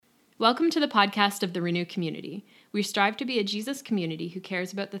Welcome to the podcast of the Renew Community. We strive to be a Jesus community who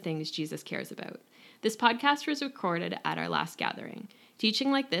cares about the things Jesus cares about. This podcast was recorded at our last gathering. Teaching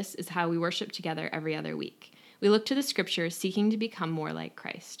like this is how we worship together every other week. We look to the scriptures seeking to become more like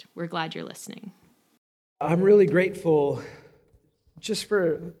Christ. We're glad you're listening. I'm really grateful just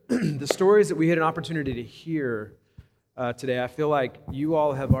for the stories that we had an opportunity to hear today. I feel like you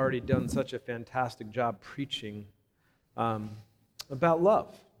all have already done such a fantastic job preaching about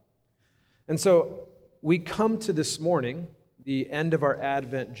love. And so we come to this morning, the end of our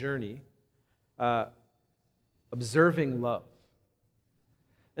Advent journey, observing love.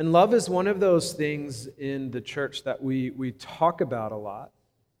 And love is one of those things in the church that we talk about a lot,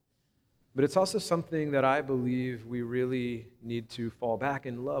 but it's also something that I believe we really need to fall back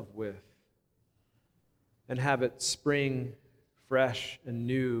in love with and have it spring fresh and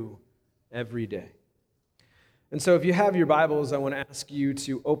new every day. And so if you have your Bibles, I want to ask you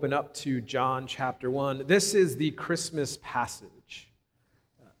to open up to John chapter 1. This is the Christmas passage.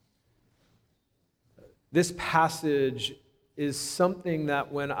 This passage is something that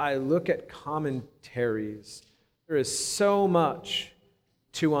when I look at commentaries, there is so much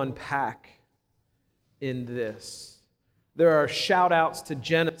to unpack in this. There are shout-outs to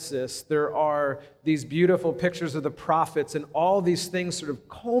Genesis. There are these beautiful pictures of the prophets and all these things sort of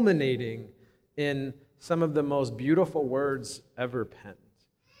culminating in some of the most beautiful words ever penned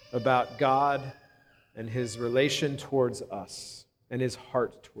about God and his relation towards us and his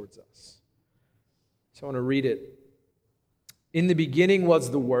heart towards us. So I want to read it. In the beginning was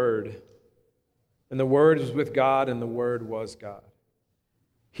the Word, and the Word was with God, and the Word was God.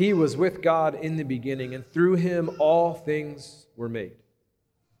 He was with God in the beginning, and through him all things were made.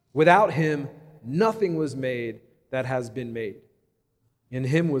 Without him, nothing was made that has been made. In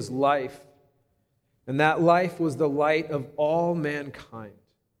him was life, and that life was the light of all mankind.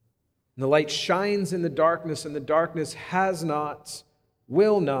 And the light shines in the darkness, and the darkness has not,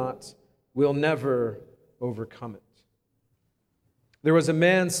 will never overcome it. There was a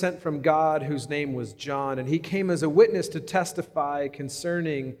man sent from God whose name was John, and he came as a witness to testify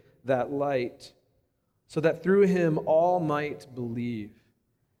concerning that light, so that through him all might believe.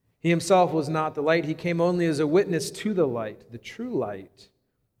 He himself was not the light. He came only as a witness to the light, the true light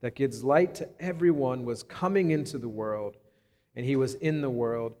that gives light to everyone was coming into the world, and he was in the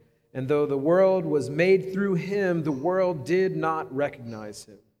world. And though the world was made through him, the world did not recognize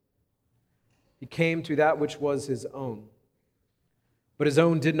him. He came to that which was his own, but his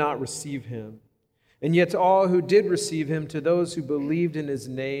own did not receive him. And yet to all who did receive him, to those who believed in his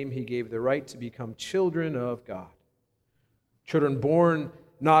name, he gave the right to become children of God. Children born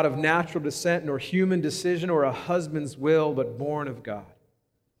not of natural descent, nor human decision, or a husband's will, but born of God.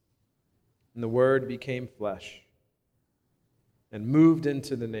 And the Word became flesh and moved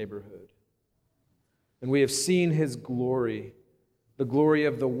into the neighborhood. And we have seen his glory, the glory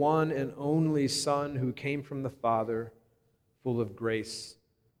of the one and only Son who came from the Father, full of grace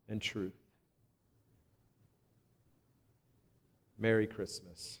and truth. Merry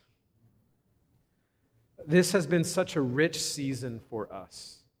Christmas. This has been such a rich season for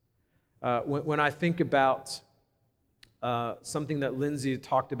us. When I think about something that Lindsay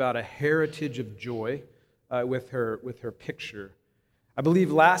talked about, a heritage of joy with her picture. I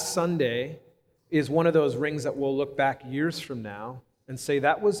believe last Sunday is one of those rings that we'll look back years from now and say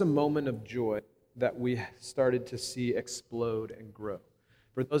that was a moment of joy that we started to see explode and grow.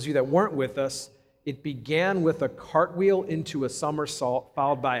 For those of you that weren't with us, it began with a cartwheel into a somersault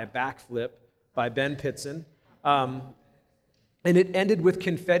followed by a backflip by Ben Pitson. And it ended with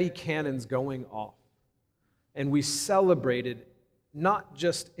confetti cannons going off. And we celebrated, not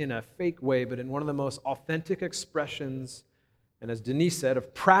just in a fake way, but in one of the most authentic expressions, and as Denise said,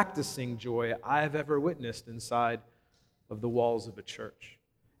 of practicing joy I've ever witnessed inside of the walls of a church.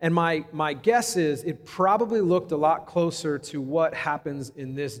 And my guess is it probably looked a lot closer to what happens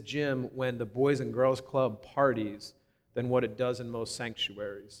in this gym when the Boys and Girls Club parties than what it does in most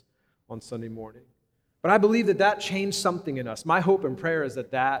sanctuaries on Sunday morning. But I believe that changed something in us. My hope and prayer is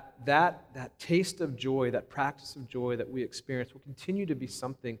that taste of joy, that practice of joy that we experience will continue to be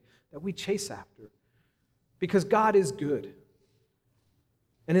something that we chase after. Because God is good.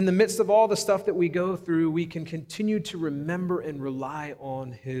 And in the midst of all the stuff that we go through, we can continue to remember and rely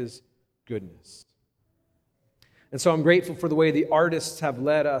on his goodness. And so I'm grateful for the way the artists have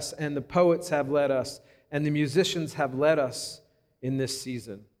led us, and the poets have led us, and the musicians have led us in this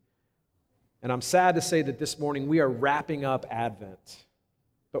season. And I'm sad to say that this morning we are wrapping up Advent,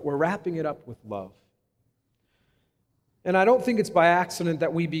 but we're wrapping it up with love. And I don't think it's by accident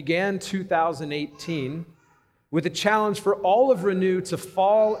that we began 2018 with a challenge for all of Renew to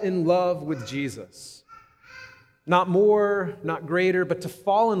fall in love with Jesus. Not more, not greater, but to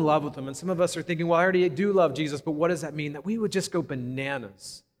fall in love with him. And some of us are thinking, well, I already do love Jesus, but what does that mean? That we would just go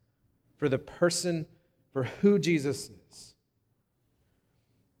bananas for the person, for who Jesus is.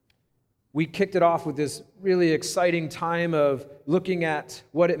 We kicked it off with this really exciting time of looking at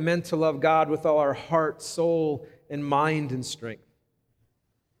what it meant to love God with all our heart, soul, and mind and strength.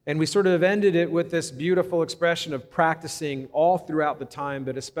 And we sort of ended it with this beautiful expression of practicing all throughout the time,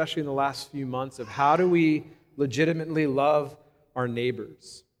 but especially in the last few months, of how do we legitimately love our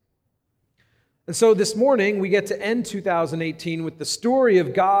neighbors. And so this morning, we get to end 2018 with the story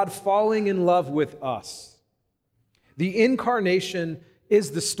of God falling in love with us. The incarnation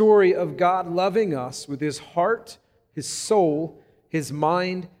is the story of God loving us with his heart, his soul, his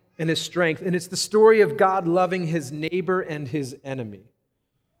mind, and his strength. And it's the story of God loving his neighbor and his enemy.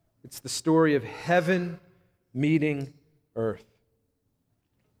 It's the story of heaven meeting earth.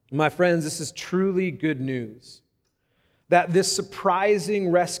 My friends, this is truly good news. That this surprising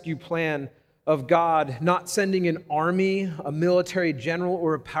rescue plan of God, not sending an army, a military general,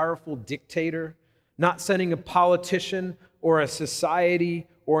 or a powerful dictator, not sending a politician or a society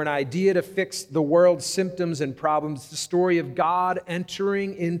or an idea to fix the world's symptoms and problems, the story of God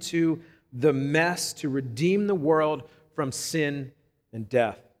entering into the mess to redeem the world from sin and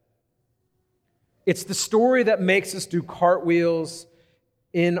death. It's the story that makes us do cartwheels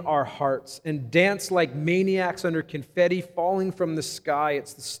in our hearts and dance like maniacs under confetti falling from the sky.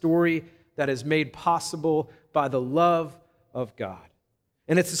 It's the story that is made possible by the love of God.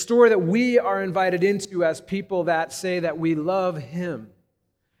 And it's a story that we are invited into as people that say that we love him.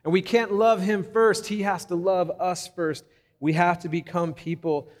 And we can't love him first. He has to love us first. We have to become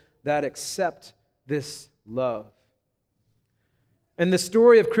people that accept this love. And the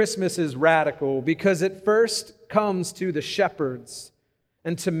story of Christmas is radical because it first comes to the shepherds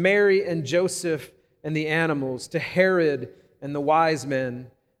and to Mary and Joseph and the animals, to Herod and the wise men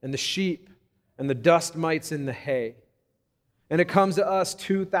and the sheep and the dust mites in the hay. And it comes to us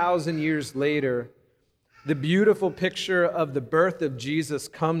 2,000 years later. The beautiful picture of the birth of Jesus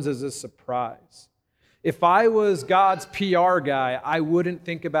comes as a surprise. If I was God's PR guy, I wouldn't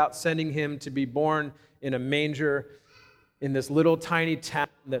think about sending him to be born in a manger in this little tiny town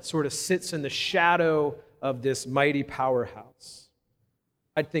that sort of sits in the shadow of this mighty powerhouse.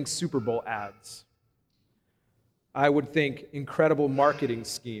 I'd think Super Bowl ads. I would think incredible marketing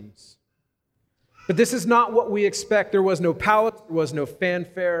schemes. But this is not what we expect. There was no palace, there was no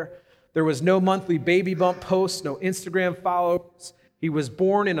fanfare, there was no monthly baby bump posts, no Instagram follows. He was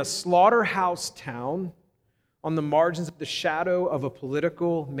born in a slaughterhouse town on the margins of the shadow of a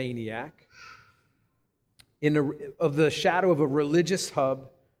political maniac, of the shadow of a religious hub,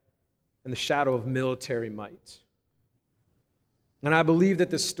 and the shadow of military might. And I believe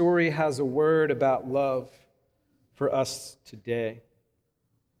that the story has a word about love for us today.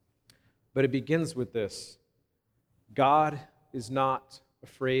 But it begins with this: God is not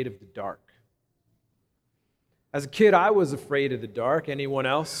afraid of the dark. As a kid, I was afraid of the dark. Anyone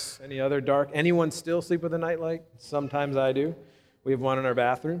else? Any other dark? Anyone still sleep with a nightlight? Sometimes I do. We have one in our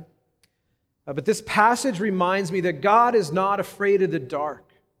bathroom. But this passage reminds me that God is not afraid of the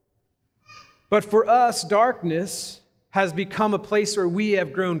dark. But for us, darkness has become a place where we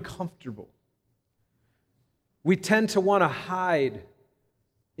have grown comfortable. We tend to want to hide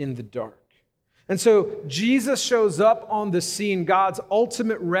in the dark. And so Jesus shows up on the scene, God's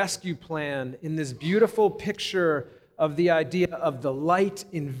ultimate rescue plan, in this beautiful picture of the idea of the light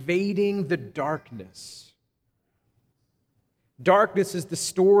invading the darkness. Darkness is the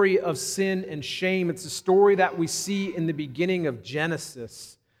story of sin and shame. It's a story that we see in the beginning of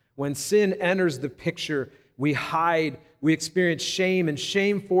Genesis. When sin enters the picture, we hide, we experience shame, and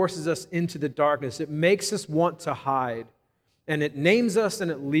shame forces us into the darkness. It makes us want to hide, and it names us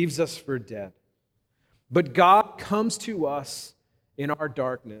and it leaves us for dead. But God comes to us in our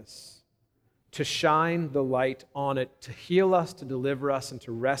darkness to shine the light on it, to heal us, to deliver us, and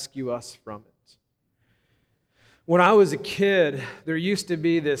to rescue us from it. When I was a kid, there used to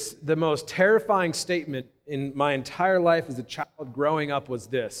be the most terrifying statement in my entire life as a child growing up was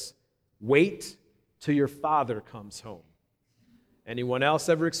this: wait till your father comes home. Anyone else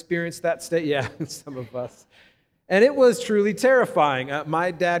ever experienced that state? Yeah, some of us. And it was truly terrifying.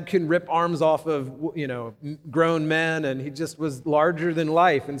 My dad couldn't rip arms off of, grown men, and he just was larger than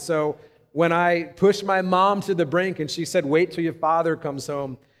life. And so when I pushed my mom to the brink and she said, wait till your father comes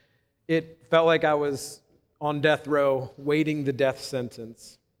home, it felt like I was on death row, waiting the death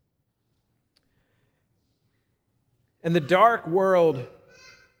sentence. And the dark world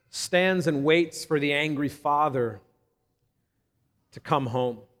stands and waits for the angry father to come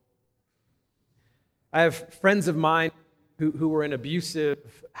home. I have friends of mine who were in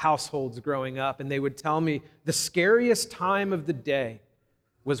abusive households growing up, and they would tell me the scariest time of the day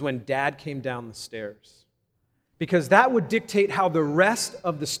was when Dad came down the stairs, because that would dictate how the rest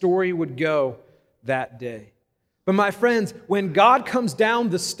of the story would go that day. But my friends, when God comes down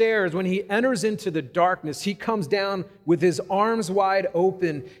the stairs, when he enters into the darkness, he comes down with his arms wide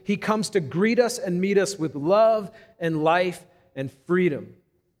open. He comes to greet us and meet us with love and life and freedom.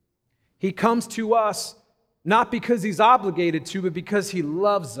 He comes to us not because he's obligated to, but because he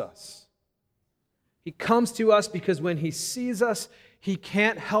loves us. He comes to us because when he sees us, he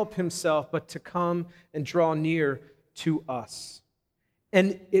can't help himself but to come and draw near to us.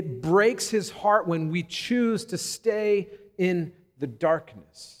 And it breaks his heart when we choose to stay in the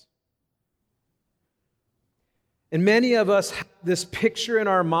darkness. And many of us have this picture in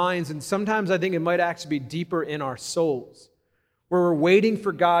our minds, and sometimes I think it might actually be deeper in our souls, where we're waiting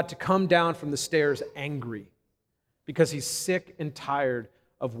for God to come down from the stairs angry because he's sick and tired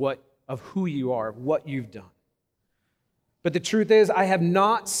of who you are, of what you've done. But the truth is, I have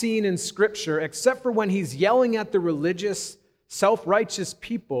not seen in Scripture, except for when he's yelling at the religious, self-righteous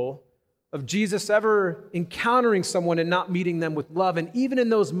people, of Jesus ever encountering someone and not meeting them with love. And even in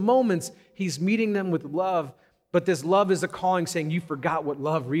those moments, he's meeting them with love, but this love is a calling saying, you forgot what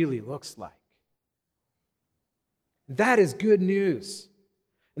love really looks like. That is good news.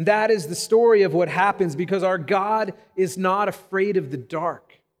 And that is the story of what happens because our God is not afraid of the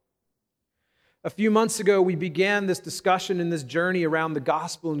dark. A few months ago, we began this discussion and this journey around the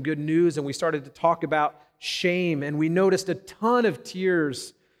gospel and good news, and we started to talk about shame, and we noticed a ton of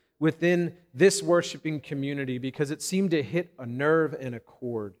tears within this worshiping community because it seemed to hit a nerve and a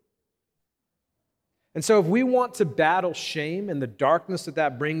chord. And so if we want to battle shame and the darkness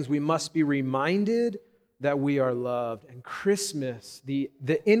that brings, we must be reminded that we are loved. And Christmas, the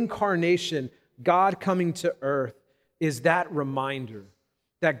incarnation, God coming to earth, is that reminder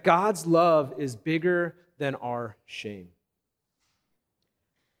that God's love is bigger than our shame.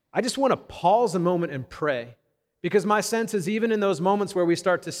 I just want to pause a moment and pray, because my sense is even in those moments where we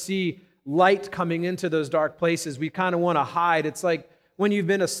start to see light coming into those dark places, we kind of want to hide. It's like when you've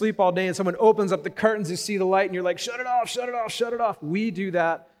been asleep all day and someone opens up the curtains, you see the light and you're like, shut it off, shut it off, shut it off. We do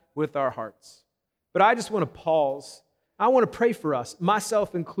that with our hearts. But I just want to pause. I want to pray for us,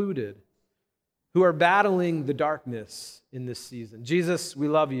 myself included, who are battling the darkness in this season. Jesus, we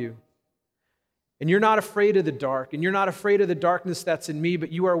love you. And you're not afraid of the dark, and you're not afraid of the darkness that's in me,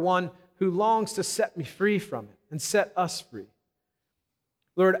 but you are one who longs to set me free from it and set us free.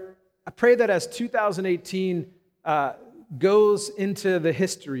 Lord, I pray that as 2018 goes into the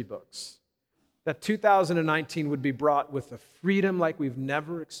history books, that 2019 would be brought with a freedom like we've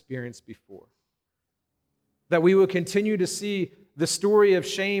never experienced before. That we will continue to see the story of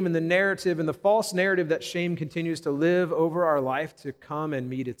shame and the narrative and the false narrative that shame continues to live over our life to come and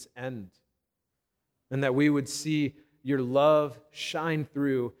meet its end. And that we would see your love shine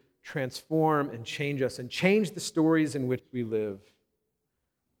through, transform, and change us, and change the stories in which we live.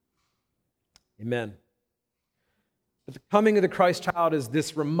 Amen. But the coming of the Christ child is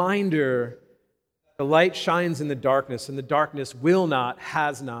this reminder that the light shines in the darkness, and the darkness will not,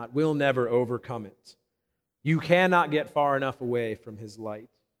 has not, will never overcome it. You cannot get far enough away from his light.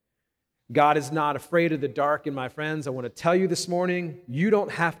 God is not afraid of the dark, and my friends, I want to tell you this morning, you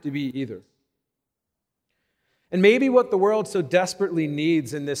don't have to be either. And maybe what the world so desperately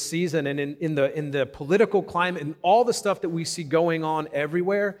needs in this season and in the political climate and all the stuff that we see going on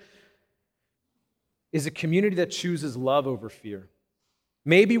everywhere is a community that chooses love over fear.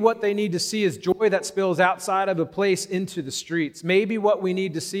 Maybe what they need to see is joy that spills outside of a place into the streets. Maybe what we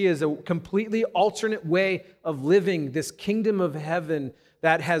need to see is a completely alternate way of living this kingdom of heaven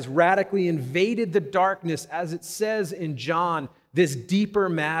that has radically invaded the darkness, as it says in John, this deeper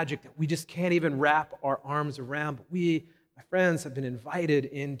magic that we just can't even wrap our arms around. But we, my friends, have been invited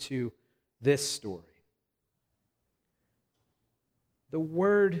into this story. The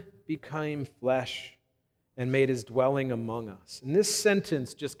Word became flesh and made his dwelling among us. And this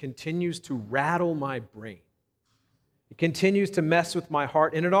sentence just continues to rattle my brain. It continues to mess with my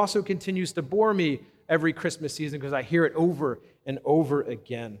heart, and it also continues to bore me every Christmas season because I hear it over and over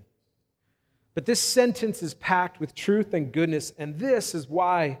again. But this sentence is packed with truth and goodness, and this is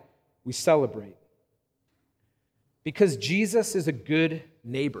why we celebrate. Because Jesus is a good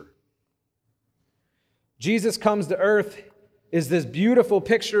neighbor. Jesus comes to earth is this beautiful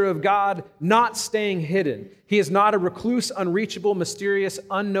picture of God not staying hidden. He is not a recluse, unreachable, mysterious,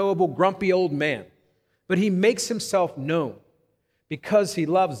 unknowable, grumpy old man, but he makes himself known because he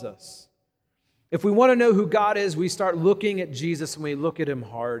loves us. If we want to know who God is, we start looking at Jesus and we look at him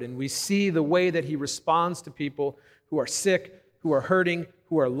hard and we see the way that he responds to people who are sick, who are hurting,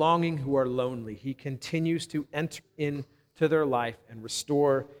 who are longing, who are lonely. He continues to enter into their life and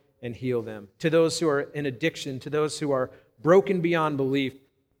restore and heal them. To those who are in addiction, to those who are broken beyond belief,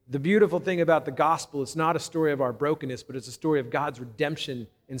 the beautiful thing about the gospel, it's not a story of our brokenness, but it's a story of God's redemption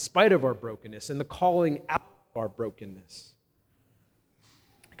in spite of our brokenness and the calling out of our brokenness.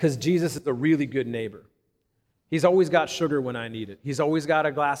 Because Jesus is a really good neighbor. He's always got sugar when I need it. He's always got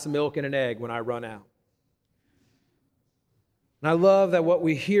a glass of milk and an egg when I run out. And I love that what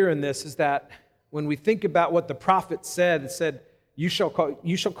we hear in this is that when we think about what the prophet said, it said, you shall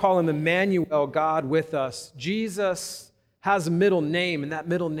call him Emmanuel, God with us. Jesus has a middle name, and that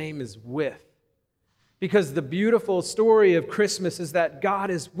middle name is with. Because the beautiful story of Christmas is that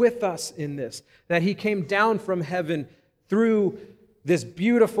God is with us in this, that he came down from heaven through this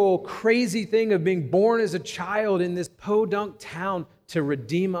beautiful, crazy thing of being born as a child in this podunk town to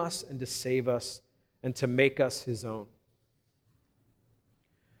redeem us and to save us and to make us his own.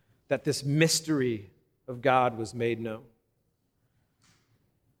 That this mystery of God was made known.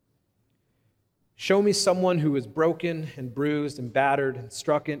 Show me someone who is broken and bruised and battered and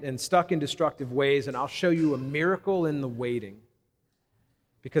stuck in destructive ways, and I'll show you a miracle in the waiting.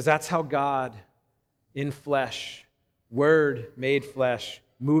 Because that's how God in flesh, Word made flesh,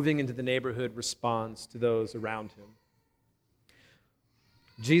 moving into the neighborhood, responds to those around him.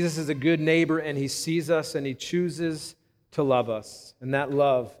 Jesus is a good neighbor, and he sees us, and he chooses to love us, and that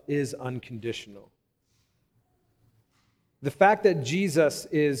love is unconditional. The fact that Jesus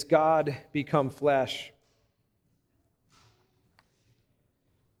is God become flesh,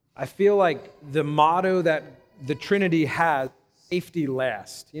 I feel like the motto that the Trinity has, safety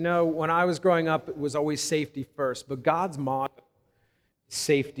last. You know, when I was growing up, it was always safety first, but God's motto is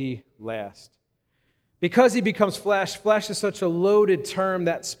safety last. Because he becomes flesh, flesh is such a loaded term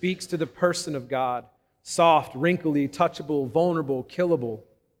that speaks to the person of God. Soft, wrinkly, touchable, vulnerable, killable,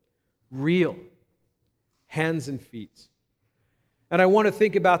 real, hands and feet. And I want to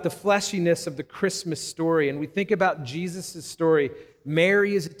think about the fleshiness of the Christmas story, and we think about Jesus' story.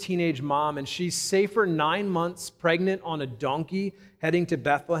 Mary is a teenage mom, and she's safer 9 months pregnant on a donkey heading to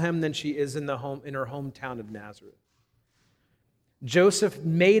Bethlehem than she is in her hometown of Nazareth. Joseph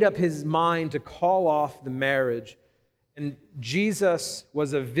made up his mind to call off the marriage, and Jesus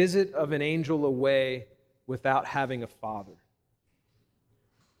was a visit of an angel away without having a father.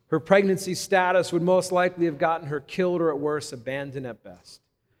 Her pregnancy status would most likely have gotten her killed or at worst abandoned at best.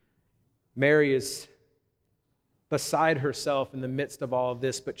 Mary is beside herself in the midst of all of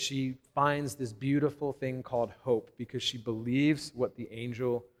this, but she finds this beautiful thing called hope because she believes what the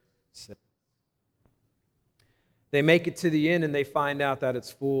angel said. They make it to the inn and they find out that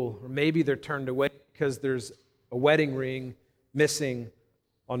it's full, or maybe they're turned away because there's a wedding ring missing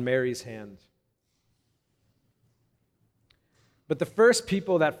on Mary's hand. But the first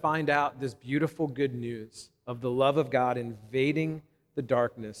people that find out this beautiful good news of the love of God invading the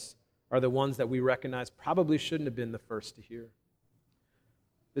darkness are the ones that we recognize probably shouldn't have been the first to hear.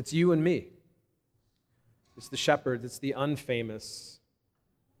 It's you and me. It's the shepherds. It's the unfamous.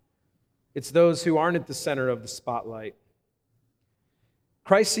 It's those who aren't at the center of the spotlight.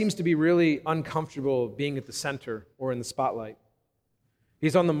 Christ seems to be really uncomfortable being at the center or in the spotlight.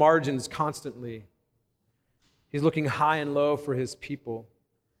 He's on the margins constantly. He's looking high and low for his people.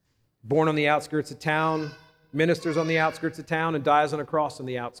 Born on the outskirts of town, ministers on the outskirts of town, and dies on a cross on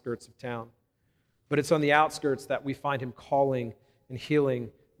the outskirts of town. But it's on the outskirts that we find him calling and healing,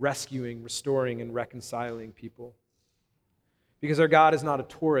 rescuing, restoring, and reconciling people. Because our God is not a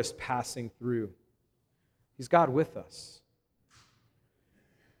tourist passing through. He's God with us.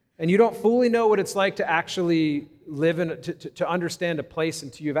 And you don't fully know what it's like to actually live to understand a place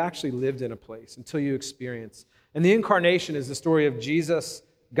until you've actually lived in a place, until you experience. And the incarnation is the story of Jesus,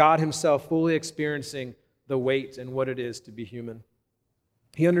 God himself, fully experiencing the weight and what it is to be human.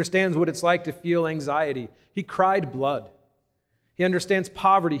 He understands what it's like to feel anxiety. He cried blood. He understands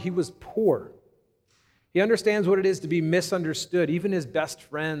poverty. He was poor. He understands what it is to be misunderstood. Even his best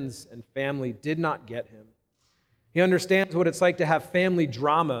friends and family did not get him. He understands what it's like to have family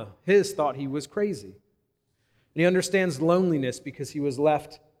drama. His thought he was crazy. And he understands loneliness because he was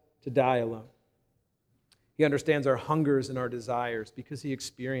left to die alone. He understands our hungers and our desires because he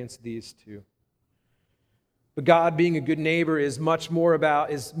experienced these too. But God being a good neighbor is more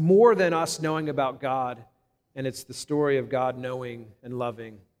than us knowing about God, and it's the story of God knowing and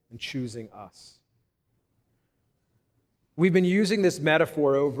loving and choosing us. We've been using this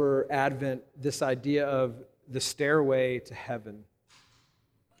metaphor over Advent, this idea of the stairway to heaven.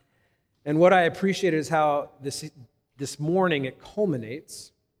 And what I appreciate is how this morning it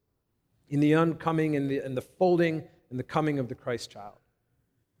culminates in the uncoming and the folding and the coming of the Christ child.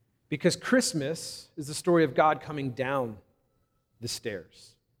 Because Christmas is the story of God coming down the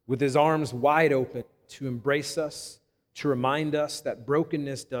stairs with his arms wide open to embrace us, to remind us that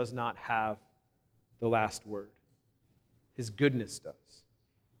brokenness does not have the last word. His goodness does.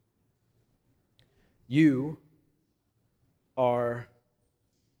 You are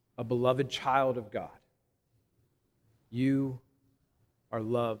a beloved child of God. You are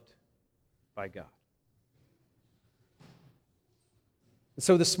loved by God. And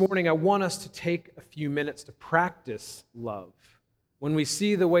so this morning, I want us to take a few minutes to practice love. When we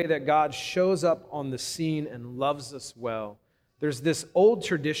see the way that God shows up on the scene and loves us well, there's this old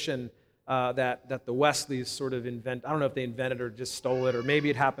tradition that the Wesleys sort of invent. I don't know if they invented or just stole it, or maybe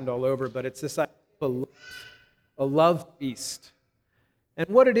it happened all over, but it's this idea of a love feast. And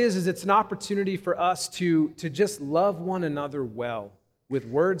what it is it's an opportunity for us to just love one another well with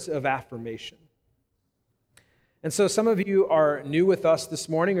words of affirmation. And so some of you are new with us this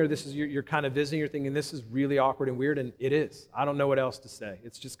morning, or this is you're kind of visiting, you're thinking this is really awkward and weird, and it is. I don't know what else to say.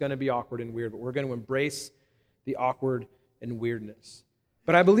 It's just going to be awkward and weird, but we're going to embrace the awkward and weirdness.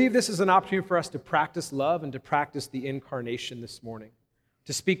 But I believe this is an opportunity for us to practice love and to practice the incarnation this morning,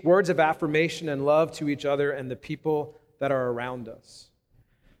 to speak words of affirmation and love to each other and the people that are around us.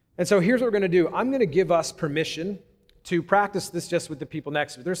 And so here's what we're going to do. I'm going to give us permission to practice this just with the people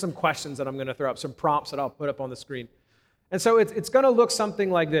next to me. There's some questions that I'm going to throw up, some prompts that I'll put up on the screen. And so it's going to look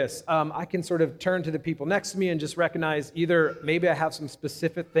something like this. I can sort of turn to the people next to me and just recognize either maybe I have some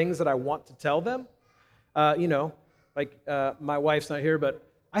specific things that I want to tell them. My wife's not here, but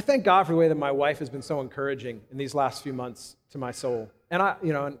I thank God for the way that my wife has been so encouraging in these last few months to my soul. And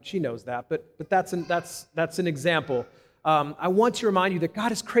and she knows that, but that's an example. I want to remind you that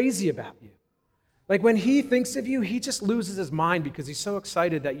God is crazy about you. Like when he thinks of you, he just loses his mind because he's so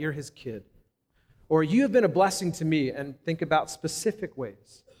excited that you're his kid. Or you have been a blessing to me, and think about specific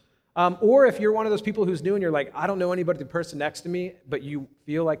ways. Or if you're one of those people who's new and you're like, I don't know anybody, the person next to me, but you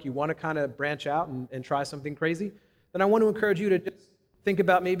feel like you want to kind of branch out and try something crazy, then I want to encourage you to just think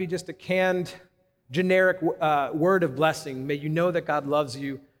about maybe just a canned, generic word of blessing. May you know that God loves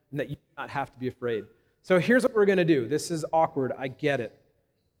you and that you do not have to be afraid. So here's what we're going to do. This is awkward. I get it.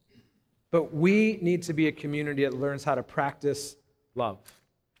 But we need to be a community that learns how to practice love.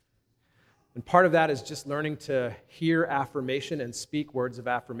 And part of that is just learning to hear affirmation and speak words of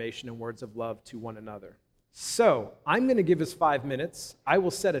affirmation and words of love to one another. So I'm going to give us 5 minutes. I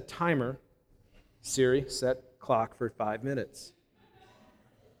will set a timer. Siri, set clock for 5 minutes.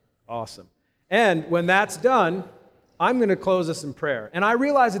 Awesome. And when that's done, I'm going to close us in prayer. And I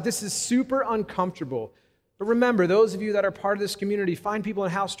realize that this is super uncomfortable. But remember, those of you that are part of this community, find people in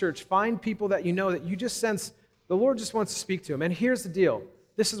house church, find people that you know that you just sense the Lord just wants to speak to them. And here's the deal.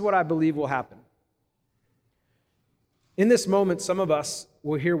 This is what I believe will happen. In this moment, some of us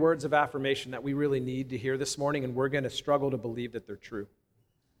will hear words of affirmation that we really need to hear this morning, and we're going to struggle to believe that they're true.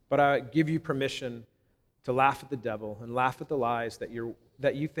 But I give you permission to laugh at the devil and laugh at the lies that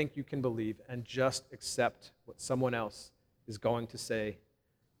you think you can believe, and just accept what someone else is going to say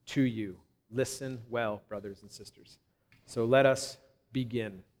to you. Listen well, brothers and sisters. So let us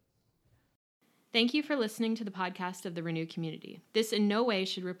begin. Thank you for listening to the podcast of the Renew community. This in no way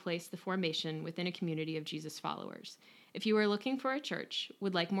should replace the formation within a community of Jesus followers. If you are looking for a church,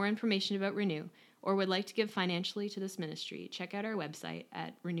 would like more information about Renew, or would like to give financially to this ministry, check out our website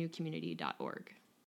at renewcommunity.org.